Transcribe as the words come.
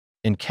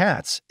In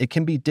cats, it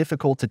can be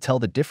difficult to tell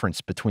the difference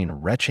between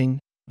retching,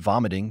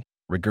 vomiting,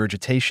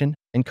 regurgitation,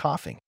 and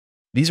coughing.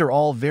 These are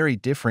all very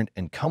different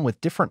and come with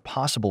different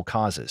possible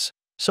causes,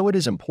 so it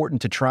is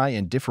important to try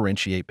and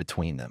differentiate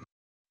between them.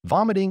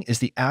 Vomiting is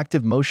the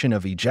active motion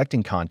of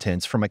ejecting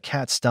contents from a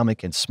cat's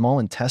stomach and small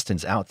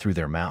intestines out through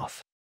their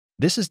mouth.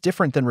 This is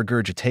different than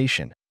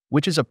regurgitation,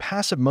 which is a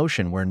passive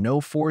motion where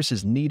no force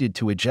is needed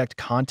to eject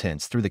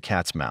contents through the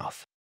cat's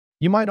mouth.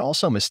 You might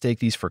also mistake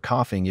these for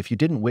coughing if you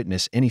didn't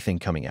witness anything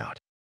coming out.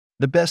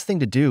 The best thing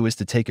to do is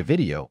to take a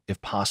video,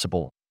 if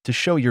possible, to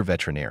show your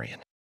veterinarian.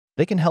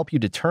 They can help you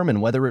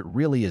determine whether it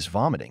really is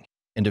vomiting,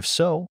 and if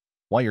so,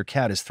 why your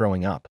cat is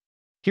throwing up.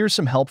 Here's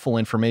some helpful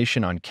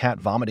information on cat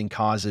vomiting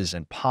causes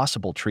and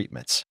possible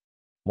treatments.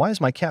 Why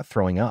is my cat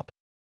throwing up?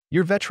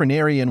 Your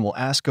veterinarian will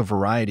ask a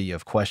variety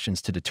of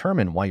questions to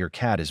determine why your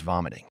cat is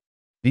vomiting.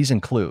 These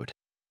include: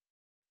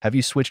 have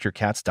you switched your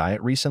cat's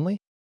diet recently?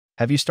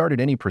 Have you started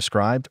any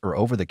prescribed or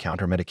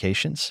over-the-counter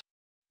medications?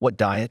 What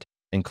diet,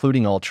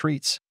 including all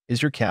treats,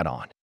 is your cat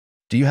on?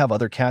 Do you have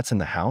other cats in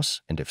the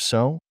house, and if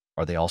so,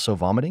 are they also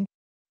vomiting?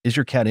 Is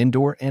your cat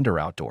indoor and/or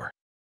outdoor?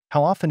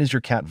 How often is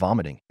your cat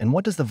vomiting, and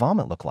what does the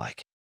vomit look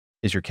like?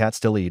 Is your cat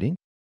still eating?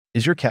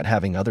 Is your cat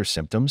having other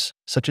symptoms,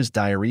 such as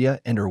diarrhea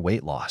and/or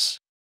weight loss?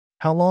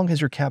 How long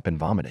has your cat been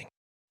vomiting?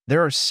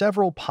 There are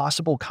several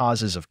possible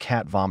causes of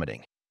cat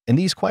vomiting, and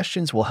these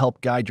questions will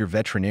help guide your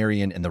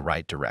veterinarian in the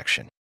right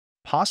direction.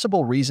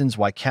 Possible reasons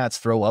why cats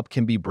throw up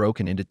can be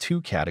broken into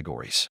two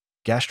categories: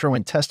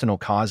 gastrointestinal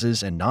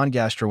causes and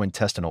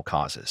non-gastrointestinal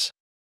causes.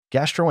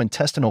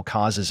 Gastrointestinal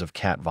causes of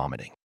cat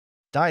vomiting: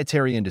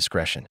 dietary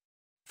indiscretion,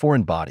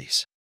 foreign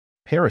bodies,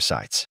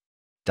 parasites,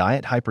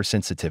 diet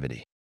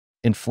hypersensitivity,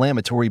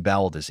 inflammatory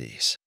bowel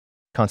disease,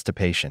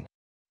 constipation,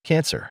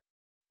 cancer,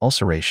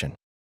 ulceration,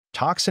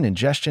 toxin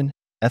ingestion,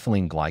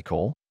 ethylene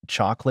glycol,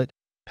 chocolate,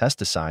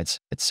 pesticides,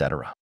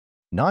 etc.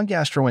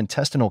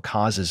 Non-gastrointestinal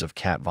causes of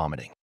cat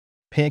vomiting: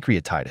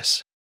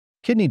 pancreatitis,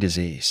 kidney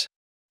disease,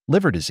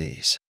 liver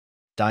disease,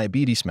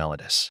 diabetes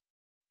mellitus,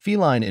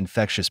 feline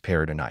infectious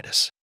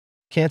peritonitis,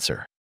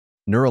 cancer,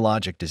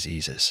 neurologic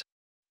diseases.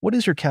 What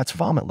does your cat's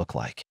vomit look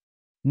like?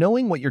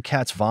 Knowing what your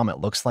cat's vomit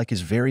looks like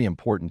is very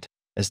important,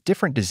 as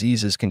different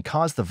diseases can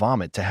cause the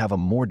vomit to have a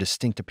more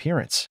distinct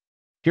appearance.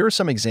 Here are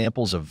some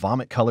examples of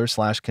vomit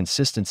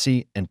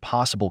color/consistency and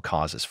possible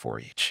causes for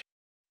each.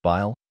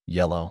 Bile,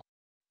 yellow.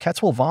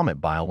 Cats will vomit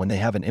bile when they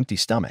have an empty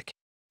stomach.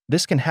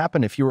 This can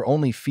happen if you are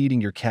only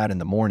feeding your cat in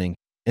the morning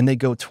and they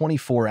go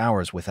 24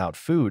 hours without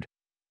food,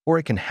 or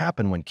it can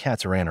happen when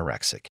cats are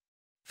anorexic.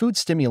 Food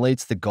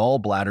stimulates the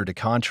gallbladder to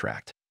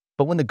contract,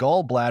 but when the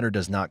gallbladder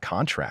does not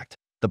contract,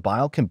 the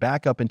bile can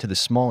back up into the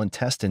small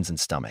intestines and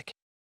stomach.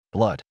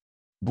 Blood.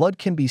 Blood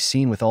can be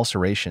seen with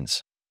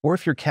ulcerations, or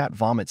if your cat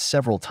vomits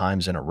several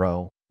times in a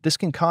row, this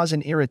can cause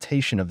an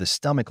irritation of the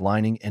stomach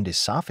lining and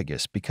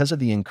esophagus because of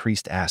the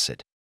increased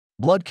acid.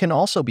 Blood can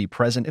also be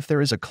present if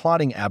there is a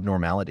clotting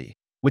abnormality,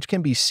 which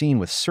can be seen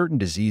with certain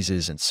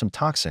diseases and some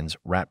toxins,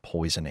 rat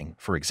poisoning,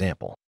 for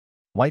example.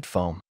 White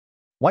foam.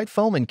 White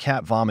foam in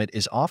cat vomit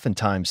is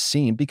oftentimes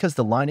seen because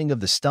the lining of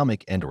the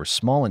stomach and/or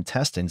small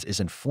intestines is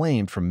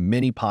inflamed from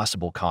many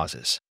possible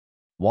causes.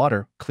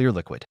 Water, clear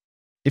liquid.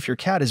 If your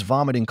cat is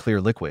vomiting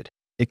clear liquid,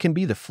 it can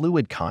be the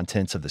fluid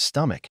contents of the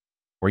stomach,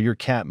 or your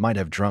cat might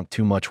have drunk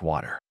too much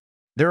water.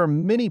 There are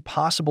many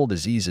possible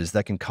diseases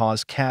that can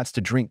cause cats to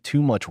drink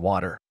too much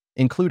water,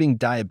 including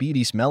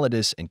diabetes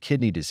mellitus and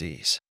kidney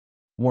disease.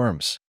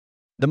 Worms.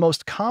 The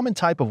most common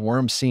type of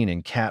worm seen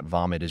in cat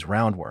vomit is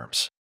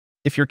roundworms.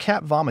 If your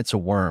cat vomits a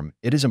worm,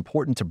 it is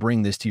important to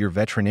bring this to your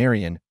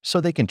veterinarian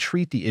so they can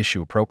treat the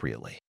issue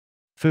appropriately.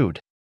 Food.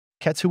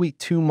 Cats who eat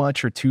too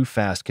much or too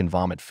fast can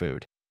vomit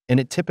food, and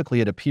it typically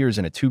appears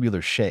in a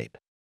tubular shape.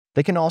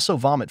 They can also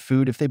vomit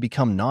food if they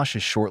become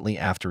nauseous shortly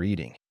after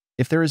eating,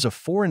 if there is a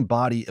foreign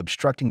body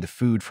obstructing the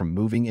food from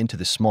moving into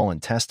the small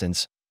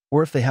intestines,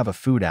 or if they have a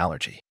food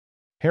allergy.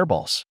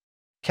 Hairballs.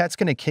 Cats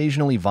can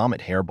occasionally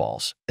vomit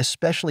hairballs,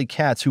 especially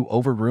cats who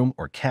overgroom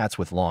or cats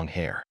with long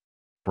hair.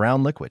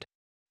 Brown liquid.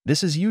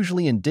 This is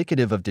usually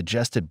indicative of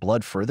digested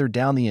blood further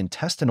down the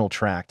intestinal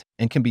tract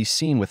and can be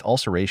seen with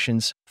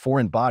ulcerations,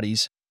 foreign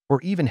bodies,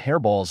 or even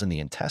hairballs in the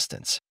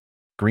intestines.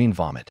 Green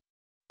vomit.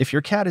 If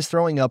your cat is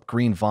throwing up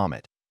green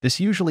vomit, this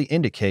usually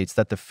indicates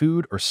that the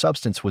food or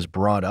substance was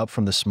brought up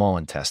from the small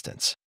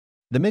intestines.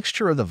 The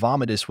mixture of the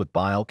vomitus with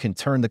bile can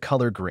turn the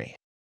color green.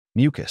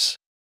 Mucus.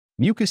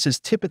 Mucus is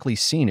typically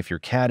seen if your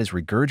cat is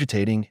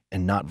regurgitating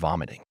and not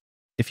vomiting.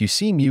 If you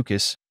see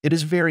mucus, it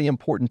is very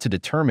important to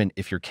determine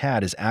if your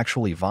cat is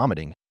actually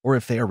vomiting or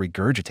if they are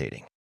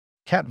regurgitating.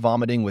 Cat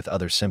vomiting with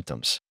other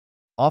symptoms.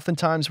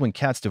 Oftentimes when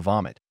cats do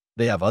vomit,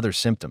 they have other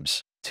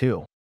symptoms,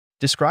 too.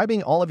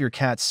 Describing all of your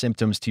cat's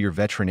symptoms to your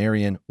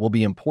veterinarian will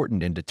be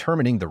important in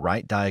determining the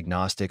right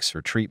diagnostics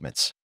or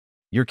treatments.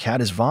 Your cat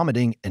is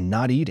vomiting and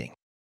not eating.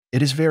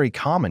 It is very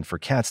common for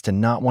cats to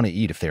not want to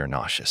eat if they are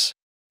nauseous.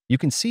 You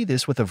can see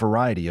this with a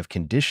variety of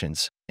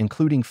conditions,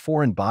 including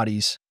foreign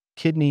bodies,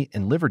 kidney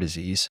and liver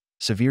disease,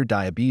 severe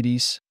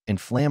diabetes,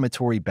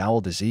 inflammatory bowel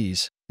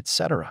disease,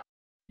 etc.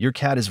 Your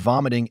cat is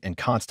vomiting and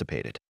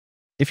constipated.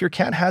 If your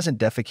cat hasn't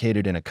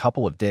defecated in a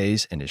couple of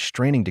days and is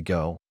straining to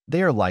go,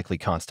 they are likely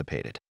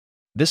constipated.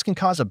 This can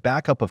cause a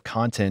backup of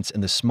contents in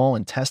the small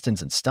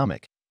intestines and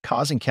stomach,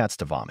 causing cats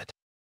to vomit.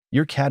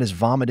 Your cat is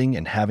vomiting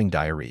and having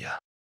diarrhea.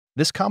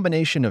 This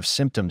combination of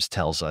symptoms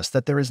tells us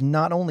that there is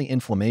not only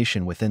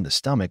inflammation within the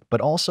stomach but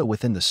also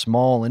within the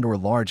small and/or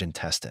large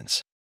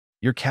intestines.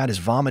 Your cat is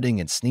vomiting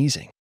and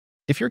sneezing.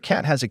 If your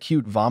cat has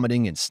acute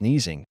vomiting and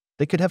sneezing,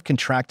 they could have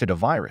contracted a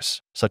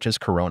virus, such as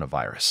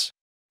coronavirus.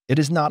 It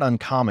is not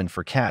uncommon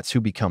for cats who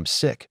become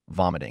sick,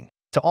 vomiting,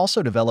 to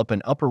also develop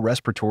an upper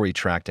respiratory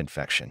tract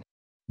infection.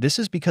 This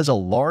is because a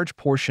large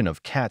portion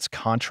of cats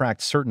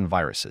contract certain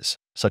viruses,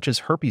 such as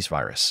herpes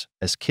virus,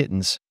 as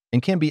kittens,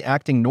 and can be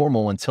acting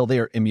normal until they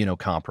are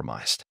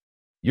immunocompromised.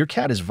 Your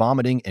cat is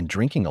vomiting and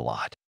drinking a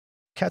lot.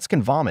 Cats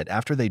can vomit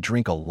after they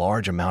drink a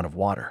large amount of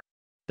water.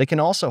 They can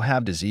also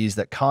have disease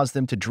that cause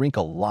them to drink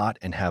a lot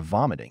and have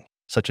vomiting,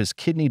 such as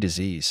kidney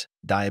disease,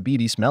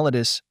 diabetes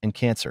mellitus, and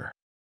cancer.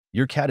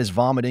 Your cat is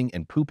vomiting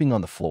and pooping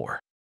on the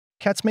floor.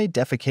 Cats may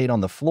defecate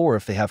on the floor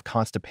if they have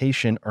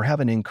constipation or have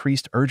an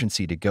increased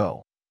urgency to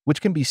go, which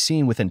can be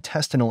seen with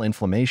intestinal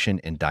inflammation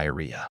and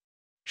diarrhea.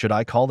 Should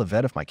I call the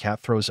vet if my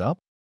cat throws up?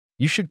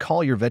 You should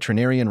call your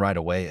veterinarian right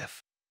away if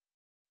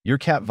your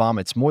cat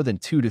vomits more than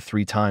 2 to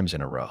 3 times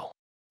in a row.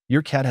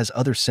 Your cat has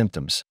other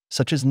symptoms,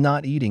 such as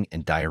not eating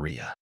and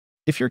diarrhea.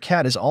 If your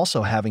cat is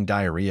also having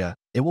diarrhea,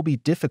 it will be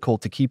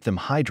difficult to keep them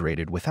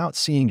hydrated without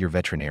seeing your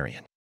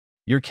veterinarian.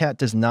 Your cat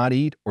does not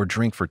eat or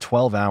drink for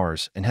 12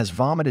 hours and has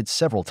vomited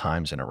several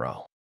times in a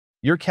row.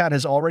 Your cat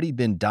has already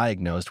been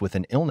diagnosed with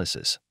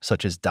illnesses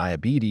such as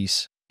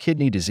diabetes,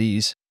 kidney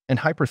disease, and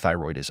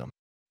hyperthyroidism.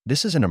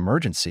 This is an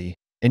emergency,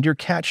 and your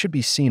cat should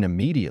be seen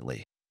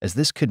immediately, as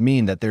this could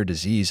mean that their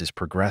disease is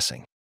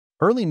progressing.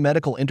 Early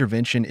medical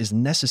intervention is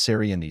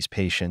necessary in these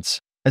patients,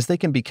 as they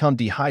can become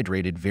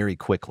dehydrated very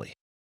quickly.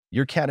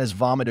 Your cat has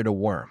vomited a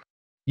worm.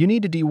 You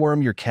need to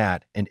deworm your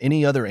cat and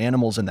any other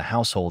animals in the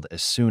household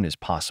as soon as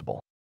possible.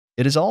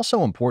 It is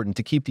also important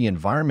to keep the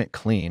environment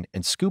clean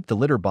and scoop the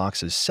litter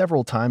boxes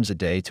several times a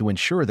day to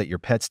ensure that your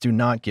pets do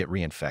not get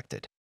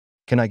reinfected.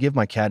 Can I give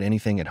my cat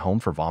anything at home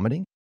for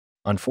vomiting?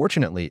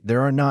 Unfortunately,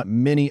 there are not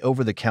many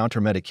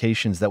over-the-counter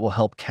medications that will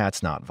help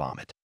cats not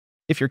vomit.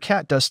 If your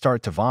cat does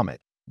start to vomit,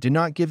 do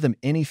not give them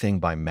anything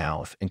by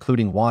mouth,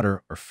 including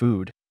water or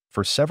food,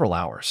 for several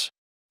hours.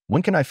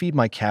 When can I feed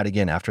my cat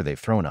again after they've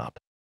thrown up?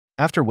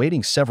 After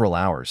waiting several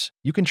hours,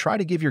 you can try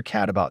to give your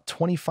cat about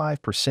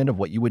 25% of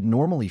what you would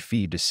normally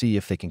feed to see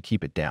if they can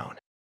keep it down.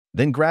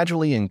 Then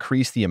gradually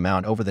increase the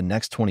amount over the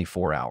next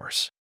 24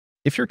 hours.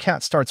 If your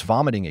cat starts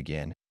vomiting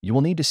again, you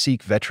will need to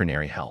seek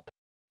veterinary help.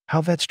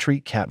 How vets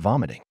treat cat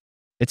vomiting?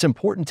 It's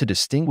important to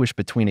distinguish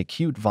between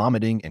acute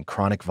vomiting and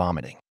chronic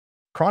vomiting.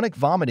 Chronic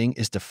vomiting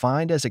is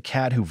defined as a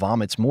cat who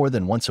vomits more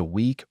than once a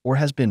week or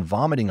has been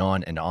vomiting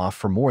on and off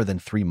for more than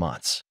 3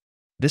 months.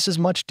 This is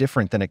much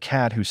different than a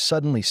cat who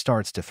suddenly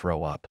starts to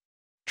throw up.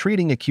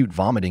 Treating acute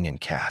vomiting in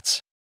cats.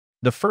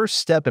 The first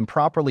step in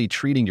properly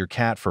treating your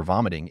cat for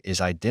vomiting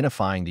is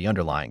identifying the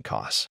underlying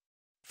cause.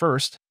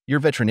 First, your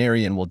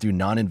veterinarian will do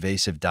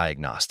non-invasive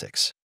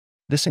diagnostics.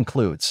 This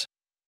includes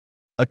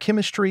a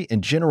chemistry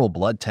and general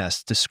blood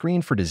tests to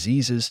screen for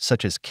diseases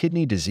such as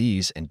kidney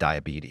disease and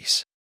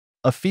diabetes,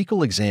 a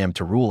fecal exam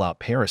to rule out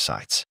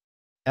parasites,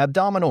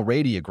 abdominal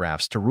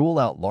radiographs to rule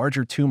out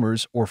larger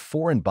tumors or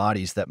foreign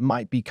bodies that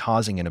might be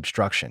causing an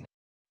obstruction.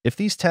 If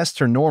these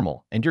tests are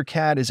normal and your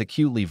cat is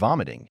acutely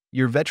vomiting,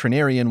 your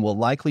veterinarian will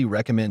likely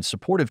recommend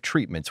supportive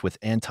treatments with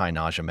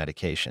anti-nausea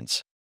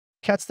medications.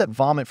 Cats that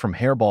vomit from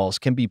hairballs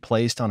can be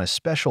placed on a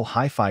special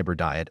high-fiber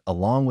diet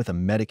along with a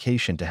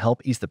medication to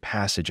help ease the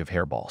passage of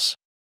hairballs.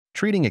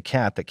 Treating a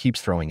cat that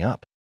keeps throwing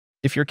up.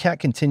 If your cat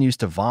continues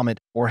to vomit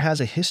or has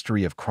a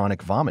history of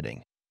chronic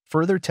vomiting,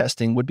 further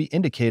testing would be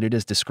indicated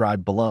as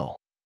described below.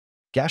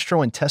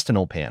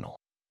 Gastrointestinal panel.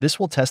 This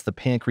will test the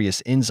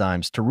pancreas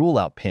enzymes to rule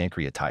out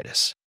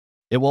pancreatitis.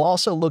 It will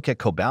also look at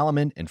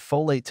cobalamin and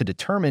folate to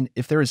determine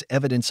if there is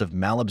evidence of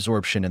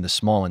malabsorption in the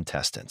small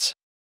intestines.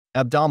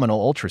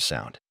 Abdominal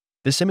ultrasound.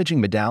 This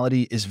imaging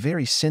modality is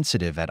very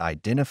sensitive at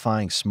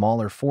identifying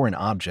smaller foreign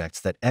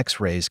objects that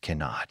X-rays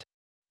cannot.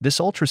 This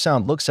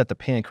ultrasound looks at the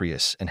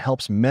pancreas and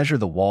helps measure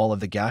the wall of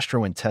the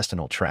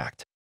gastrointestinal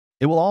tract.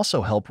 It will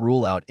also help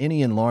rule out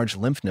any enlarged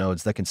lymph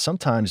nodes that can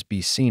sometimes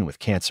be seen with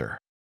cancer.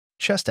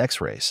 Chest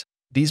X-rays.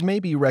 These may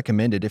be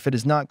recommended if it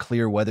is not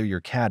clear whether your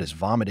cat is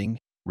vomiting,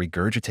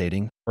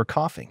 regurgitating, or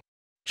coughing.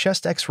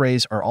 Chest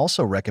X-rays are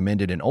also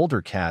recommended in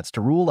older cats to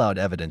rule out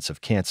evidence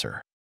of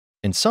cancer.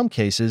 In some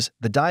cases,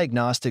 the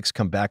diagnostics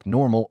come back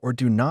normal or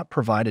do not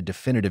provide a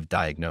definitive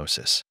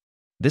diagnosis.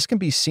 This can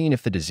be seen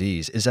if the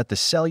disease is at the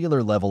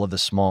cellular level of the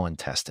small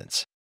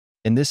intestines.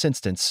 In this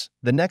instance,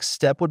 the next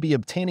step would be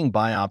obtaining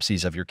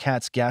biopsies of your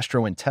cat's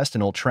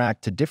gastrointestinal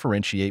tract to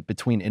differentiate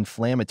between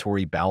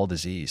inflammatory bowel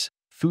disease,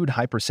 food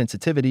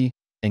hypersensitivity,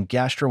 and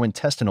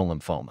gastrointestinal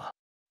lymphoma.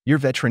 Your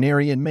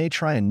veterinarian may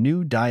try a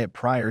new diet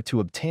prior to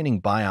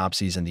obtaining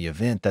biopsies in the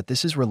event that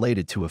this is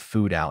related to a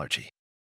food allergy.